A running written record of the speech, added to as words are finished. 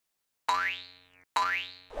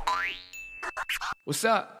What's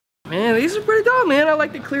up? Man, these are pretty dope, man. I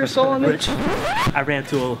like the clear sole on it. Rich, I ran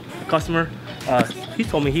to a customer. He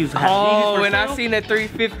told me he was and I seen that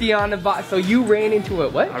 350 on the box. So you ran into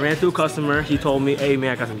it, what? I ran to a customer. He told me, hey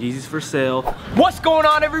man, I got some Yeezys for sale. What's going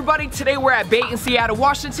on, everybody? Today we're at Bait in Seattle,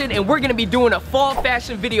 Washington, and we're gonna be doing a fall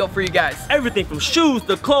fashion video for you guys. Everything from shoes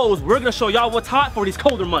to clothes. We're gonna show y'all what's hot for these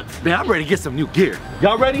colder months. Man, I'm ready to get some new gear.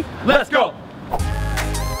 Y'all ready? Let's go.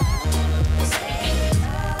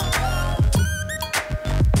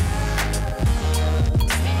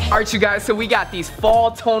 All right, you guys, so we got these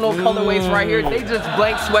fall tonal colorways right here. They just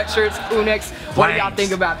blank sweatshirts, crewnecks. What do y'all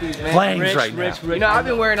think about these, man? Flames right now. You know, I've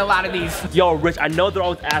been wearing a lot of these. Yo, Rich, I know they're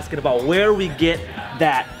always asking about where we get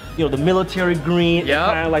that, you know, the military green,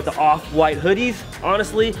 kind of like the off-white hoodies.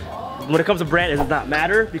 Honestly, when it comes to brand, it does not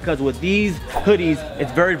matter because with these hoodies,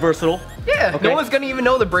 it's very versatile. Yeah, no one's gonna even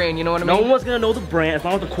know the brand, you know what I mean? No one's gonna know the brand. As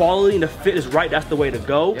long as the quality and the fit is right, that's the way to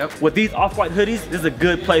go. Yep. With these off-white hoodies, this is a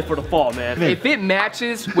good play for the fall, man. If it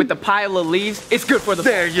matches with the pile of leaves, it's good for the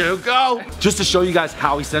fall. There you go. Just to show you guys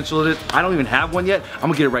how essential it is, I don't even have one yet. I'm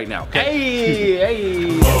gonna get it right now. Okay?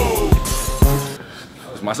 Hey.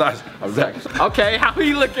 It's my size. I'm back. Okay, how are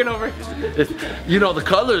you looking over? You know, the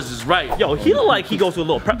colors is right. Yo, he look like he goes to a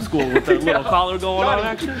little prep school with a little collar going on,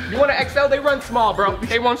 actually. You want an XL? They run small, bro.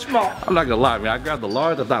 They run small. I'm not gonna lie, man. I grabbed the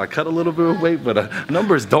large. I thought I cut a little bit of weight, but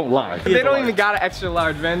numbers don't lie. They don't even got an extra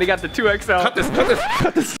large, man. They got the 2XL. Cut this, cut this,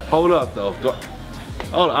 cut this. Hold up, though.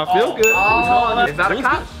 Hold on, I feel good. Oh, is that a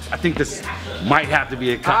cop? I think this might have to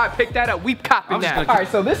be a All cop. right, pick that up. We copping that. gonna- All right,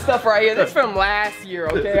 so this stuff right here, this is from last year,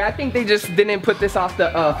 okay? I think they just didn't put this off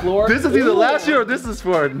the floor. This is either last year or this is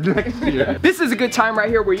for next year. This is a good time right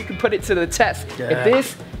here where you can put it to the test. If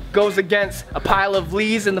this goes against a pile of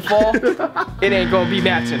leaves in the fall, it ain't gonna be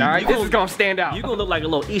matching, all right? This is gonna stand out. You gonna look like a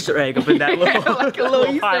little Easter egg up in that little, like a little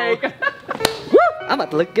Easter pile. egg. I'm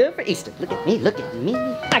about to look good for Easter. Look at me, look at me.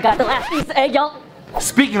 I got the last Easter egg, y'all.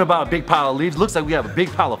 Speaking about a big pile of leaves, looks like we have a big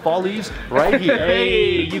pile of fall leaves right here.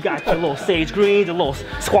 Hey, you got your little sage green, your little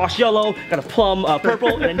squash yellow, got a plum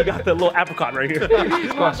purple, and then you got the little apricot right here.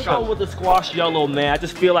 Let's go with the squash yellow, man. I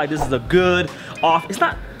just feel like this is a good off.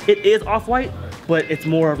 It is off-white, but it's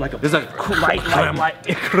more of like a light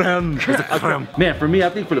creme. It's a creme. Man, for me, I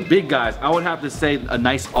think for the big guys, I would have to say a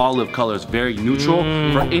nice olive color is very neutral.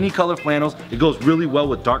 For any color flannels, it goes really well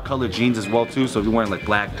with dark colored jeans as well too. So if you're wearing like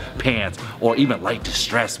black pants or even light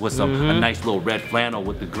distress with a nice little red flannel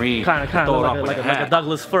with the green, Kind of like a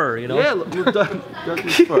Douglas fir, you know? Yeah,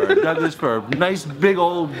 Douglas fir. Nice big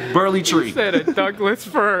old burly tree. Said a Douglas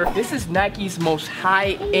fir. This is Nike's most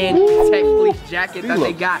high-end tech fleece jacket that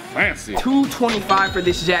they got. Fancy. $225 for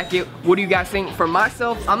this jacket. What do you guys think? For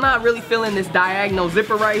myself, I'm not really feeling this diagonal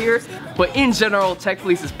zipper right here, but in general, tech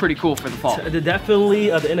fleece is pretty cool for the fall. Definitely,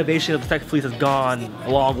 the innovation of the tech fleece has gone a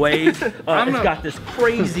long ways. It's got this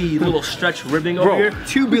crazy little stretch ribbing over here.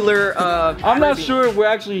 Tubular. I'm not sure if we're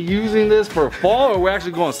actually using this for fall or we're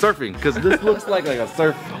actually going surfing because this looks like a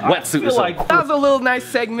surf wetsuit or something. That was a little nice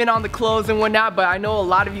segment on the clothes and whatnot, but I know a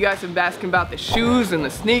lot of you guys have been asking about the shoes and the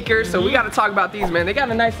sneakers, so we got to talk about these, man. They got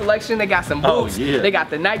a nice selection. They got some boots. They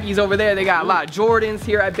got the Nikes over there. They got a lot of Jordans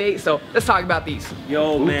here at Bait, so let's talk about these.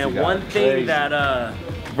 Yo, man, one thing that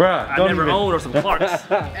Bruh, I never owned are some Clarks.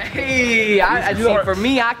 Hey, I see, for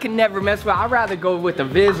me, I can never mess with. I'd rather go with the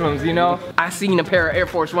Viz ones, you know. I seen a pair of Air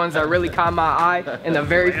Force Ones that really caught my eye in the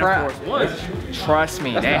very front. Trust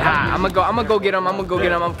me, they hot. I'm gonna go get them. I'm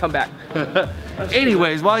gonna come back.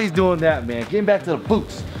 Anyways, while he's doing that, man, getting back to the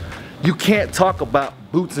boots. You can't talk about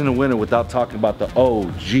boots in the winter without talking about the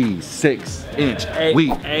OG 6-inch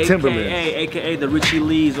wheat Timberlands. AKA the Richie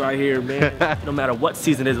Lees right here, man. No matter what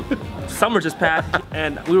season it is. Summer just passed,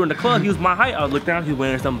 and we were in the club. He was my height. I looked down. He was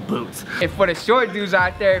wearing some boots. And for the short dudes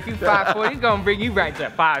out there, if you 5'4", he's gonna bring you right to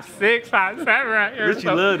 5'6", 5'7", right here. Richie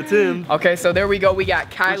love the Tim. Okay, so there we go. We got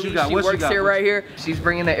Kylie. She works here right here. She's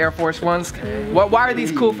bringing the Air Force Ones. Why are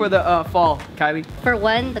these cool for the fall, Kylie? For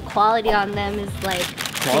one, the quality on them is like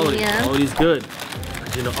premium. Quality's good.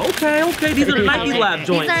 You know, okay, these are the Nike Lab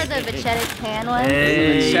joints. These are the Vachetta tan ones.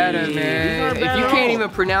 Hey, Vachetta, man. If you can't even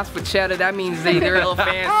pronounce Vachetta, that means they're a little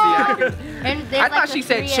fancy. I thought she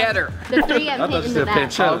said cheddar. The 3M hit in the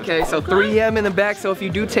back. Okay, so 3M in the back. So if you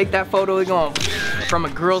do take that photo, they're going from a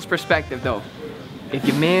girl's perspective, though. If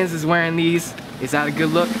your man's is wearing these, is that a good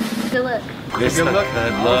look? Good look. It's a good look.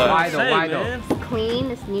 Why though?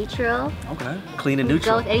 Clean, it's neutral. Okay. Clean and Go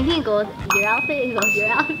neutral. with anything, go with your outfit, it goes with your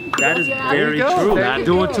outfit. That is very true. Not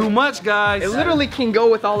doing too much, guys. It literally can go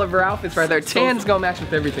with all of her outfits right there. Tan's gonna match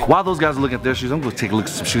with everything. While those guys are looking at their shoes, I'm gonna take a look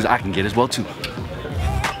at some shoes I can get as well too.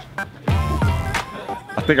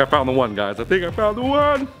 I think I found the one, guys. I think I found the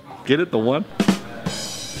one. Get it? The one?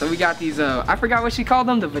 So we got these, I forgot what she called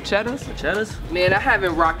them, the Vachettas? Vachettas? Man, I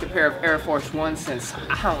haven't rocked a pair of Air Force One since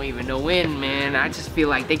I don't even know when, man. I just feel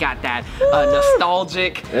like they got that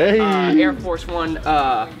nostalgic Air Force One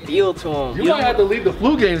feel to them. You might have to leave the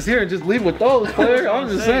flu games here and just leave with those, player. I'm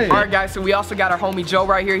just saying. All right, guys, so we also got our homie Joe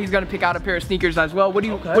right here. He's gonna pick out a pair of sneakers as well. What are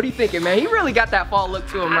you thinking, man? He really got that fall look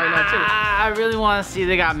to him right now, too. I really want to see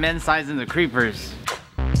they got men's size in the creepers.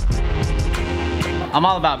 I'm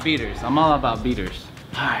all about beaters. I'm all about beaters.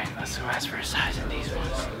 All right, let's go ask for a size in these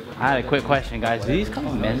ones. I had a quick question, guys. Do these come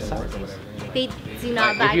in men's sizes? They do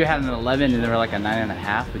not If you had an 11 and they were like a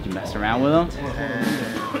 9.5, would you mess around with them?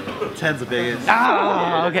 10's the biggest.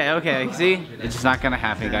 Oh, okay. See? It's just not gonna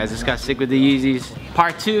happen, guys. Just gotta stick with the Yeezys.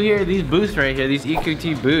 Part 2 here, these boosts right here, these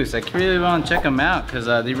EQT boosts. I really want to check them out because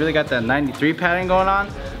they really got that 93 pattern going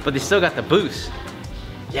on, but they still got the boost.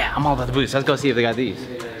 Yeah, I'm all about the boost. Let's go see if they got these.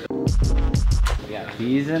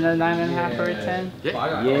 These in a 9.5 or a 10?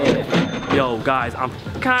 Yeah. Yo, guys, I'm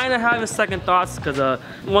kind of having second thoughts because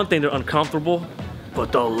one thing, they're uncomfortable,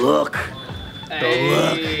 but the look.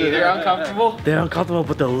 They're uncomfortable? They're uncomfortable,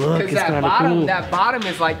 but the look is kind of cool. That bottom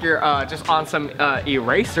is like you're just on some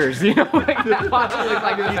erasers, you know? Like that bottom looks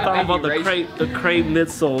like He's talking about the crepe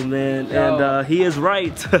midsole, man, Yo. and he is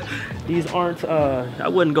right. These aren't, I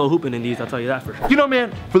wouldn't go hooping in these, I'll tell you that for sure. You know,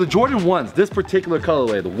 man, for the Jordan 1s, this particular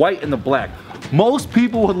colorway, the white and the black, most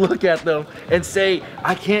people would look at them and say,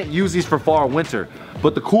 I can't use these for fall or winter.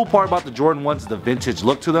 But the cool part about the Jordan 1s is the vintage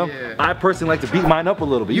look to them. Yeah. I personally like to beat mine up a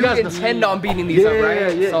little bit. You guys intend on beating these up,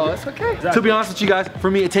 right? Yeah. So it's okay. To be honest with you guys, for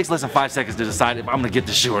me, it takes less than 5 seconds to decide if I'm gonna get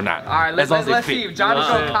the shoe or not. All right, let's see if Johnny's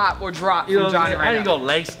gonna cop or drop from Johnny right now. I ain't gonna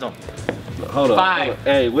lace them. Hold on. 5,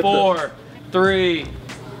 hey, 4, 3,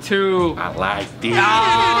 2. I like these.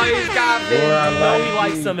 Oh, he's got me. I know he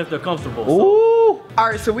likes them if they're comfortable. Ooh. All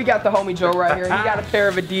right, so we got the homie Joe right here. He got a pair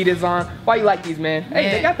of Adidas on. Why you like these, man? Hey,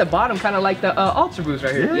 they got the bottom kind of like the Ultra Boost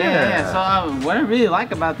right here. Yeah. So what I really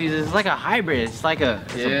like about these is it's like a hybrid. It's like a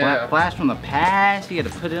blast from the past. You got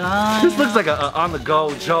to put it on. This looks like a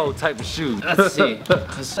on-the-go Joe type of shoe. Let's see.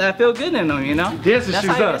 I feel good in them, you know. Dancing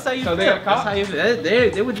shoes, That's how you feel. they got caught? That's how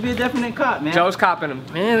you, they would be a definite cop, man. Joe's copping them.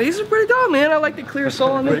 Man, these are pretty dope, man. I like the clear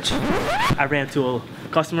sole on them. Rich, I ran to a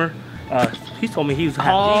customer. He told me he was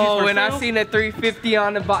having Oh, and I seen a 350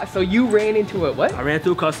 on the box. So you ran into it, what? I ran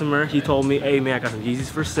to a customer. He told me, hey man, I got some Yeezys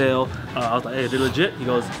for sale. I was like, hey, they're legit. He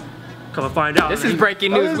goes, come and find out. This is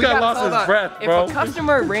breaking news. This guy lost his breath, bro. If a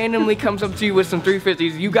customer randomly comes up to you with some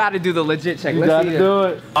 350s, you got to do the legit check. You gotta do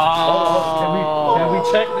it. Oh. Can we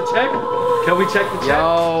check the check? Can we check the check?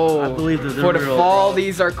 Yo, I believe that for the real, fall,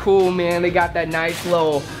 these are cool, man. They got that nice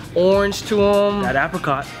little orange to them. That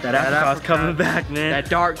apricot's coming back, man. That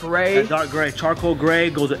dark gray. That dark gray, charcoal gray,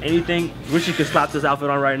 goes with anything. Richie can slap this outfit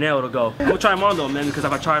on right now, it'll go. I'm gonna try them on though, man, because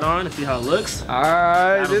if I try it on and see how it looks. All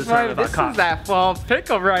right, this is cop. that fall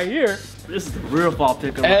pickup right here. This is the real fall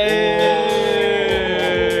pickup. Hey!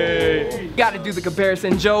 You gotta do the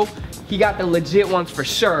comparison, Joe. He got the legit ones for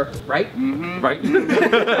sure, right? Mm-hmm. Right?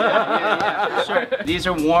 Yeah, sure. These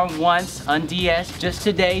are worn once, un-DS, just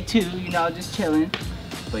today too, you know, just chilling.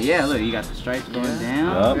 But yeah, look, you got the stripes going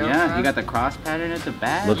down. Yep. Yeah, you got the cross pattern at the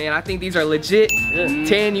back. Man, I think these are legit.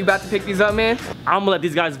 10, you about to pick these up, man? I'm gonna let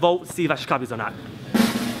these guys vote, see if I should copy these or not.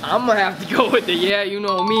 I'm gonna have to go with the, you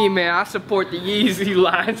know me, man. I support the Yeezy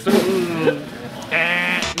line, so.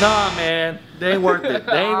 Nah, man. They ain't worth it.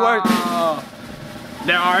 They ain't worth it.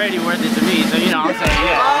 They're already worth it to me, so you know what I'm saying,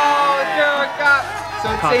 yeah. Oh, so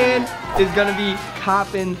 10 is gonna be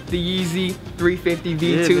copping the Yeezy 350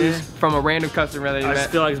 V2s from a random customer that you I just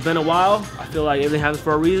met. feel like it's been a while. I feel like everything happens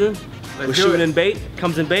for a reason. We're shooting in bait,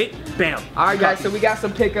 comes in bait, bam. All right, guys, so we got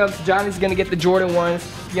some pickups. Johnny's gonna get the Jordan ones.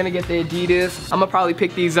 He's gonna get the Adidas. I'm gonna probably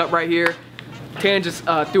pick these up right here. Ken just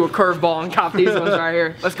threw a curveball and cop these ones right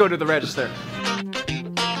here. Let's go to the register.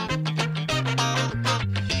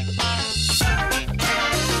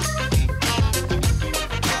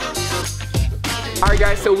 All right,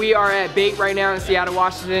 guys, so we are at Bait right now in Seattle,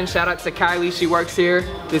 Washington. Shout out to Kylie, she works here.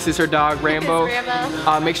 This is her dog, Rambo.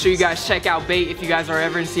 Make sure you guys check out Bait if you guys are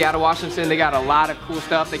ever in Seattle, Washington. They got a lot of cool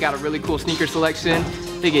stuff. They got a really cool sneaker selection.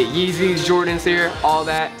 They get Yeezys, Jordans here, all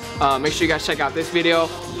that. Make sure you guys check out this video.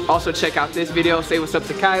 Also check out this video. Say what's up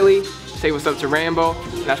to Kylie. Say what's up to Rambo.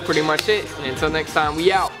 That's pretty much it. And until next time,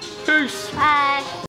 we out. Peace. Bye.